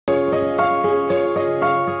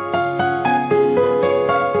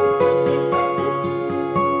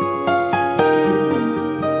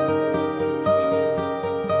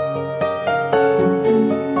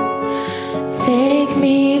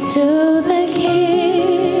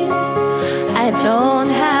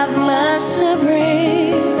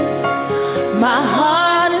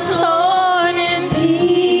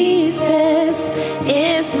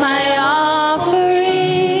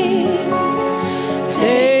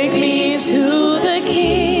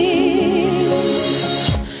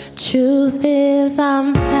truth is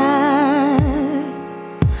I'm tired.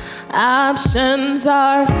 Options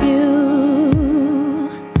are few.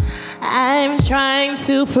 I'm trying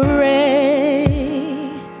to pray,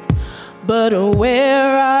 but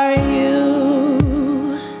where are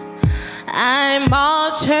you? I'm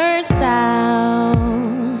all churched out,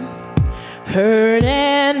 hurt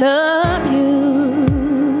and abused.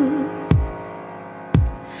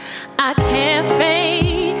 I can't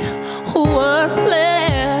fake what's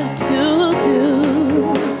left to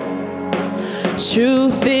do.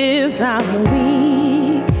 Truth is I'm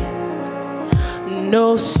weak,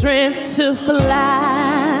 no strength to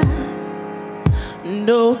fly,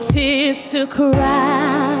 no tears to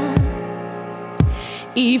cry.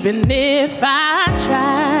 Even if I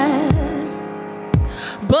tried,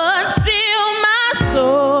 but still my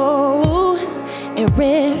soul, it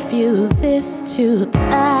refuses to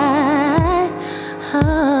die.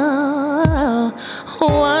 Oh,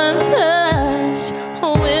 one touch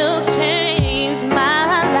will change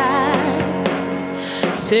my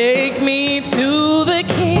life. Take me to the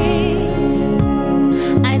King.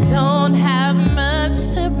 I don't have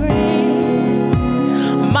much to bring.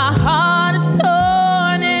 My heart is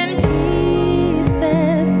torn in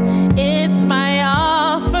pieces. It's my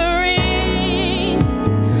offering.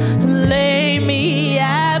 Lay me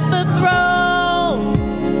at the throne.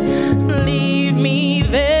 Leave me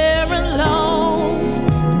there alone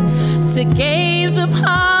to gaze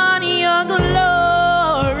upon your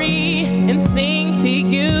glory and sing to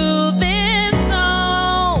you this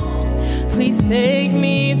song. Please take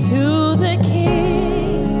me to the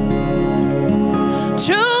King.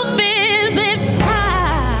 Truth is, it's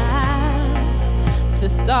time to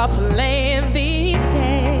stop playing these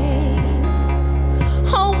games.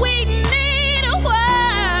 Oh, we need a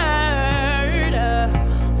word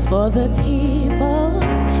for the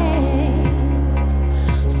people's pain.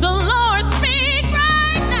 So Lord, speak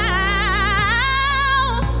right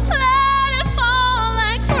now. Let it fall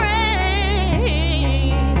like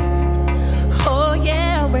rain. Oh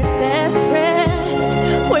yeah, we're desperate.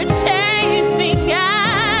 We're chasing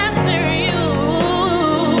after you.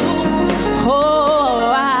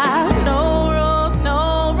 Oh, I no rules, no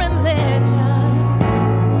religion.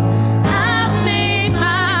 I've made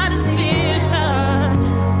my decision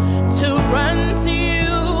to run to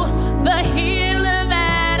you, the healer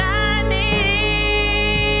that I need.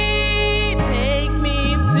 Take me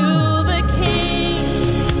to the King.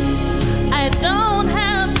 I don't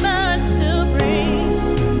have much to bring.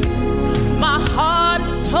 My heart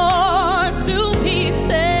is torn to pieces.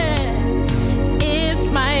 It's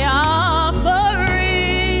my offering.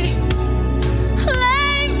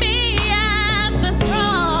 Lay me at the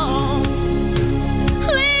throne.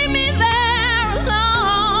 Leave me there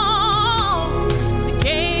alone to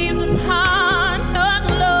gaze upon your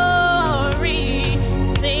glory.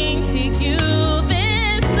 Sing to you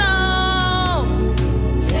this song.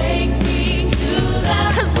 Take me to the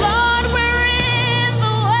 'Cause Lord, we're in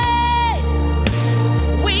the way.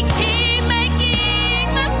 We keep making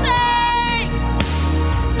mistakes.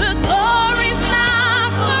 The glory's not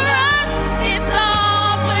for us, it's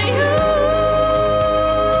all for you.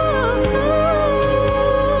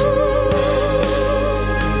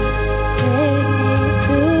 Take me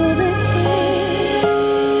to the King.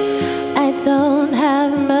 I don't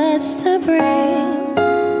have much to bring.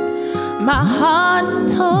 My heart's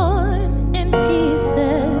torn in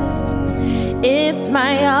pieces. It's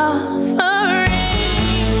my offering.